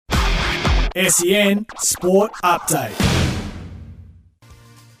SEN Sport Update.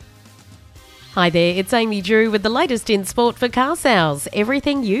 Hi there, it's Amy Drew with the latest in sport for car sales.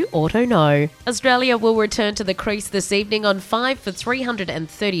 Everything you ought to know. Australia will return to the crease this evening on 5 for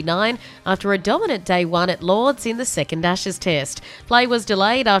 339 after a dominant day one at Lords in the second Ashes Test. Play was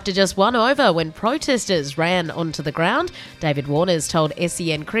delayed after just one over when protesters ran onto the ground. David Warners told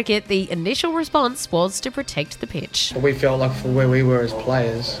SEN Cricket the initial response was to protect the pitch. We felt like for where we were as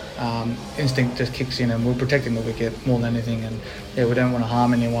players, instinct just kicks in and we're protecting the wicket more than anything, and we don't want to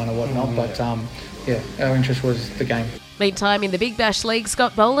harm anyone or whatnot, but our interest was the game. Meantime, in the Big Bash League,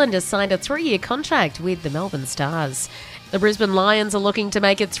 Scott Boland has signed a 3-year contract with the Melbourne Stars. The Brisbane Lions are looking to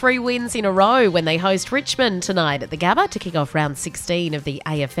make it 3 wins in a row when they host Richmond tonight at the Gabba to kick off round 16 of the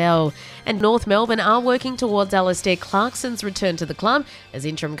AFL. And North Melbourne are working towards Alistair Clarkson's return to the club as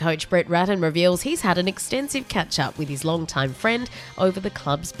interim coach Brett Ratton reveals he's had an extensive catch-up with his longtime friend over the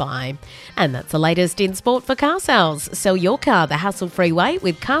club's bye. And that's the latest in sport for car sales. Sell your car the hassle-free way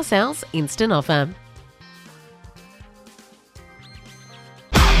with Car Sales Instant Offer.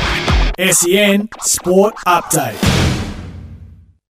 SEN Sport Update.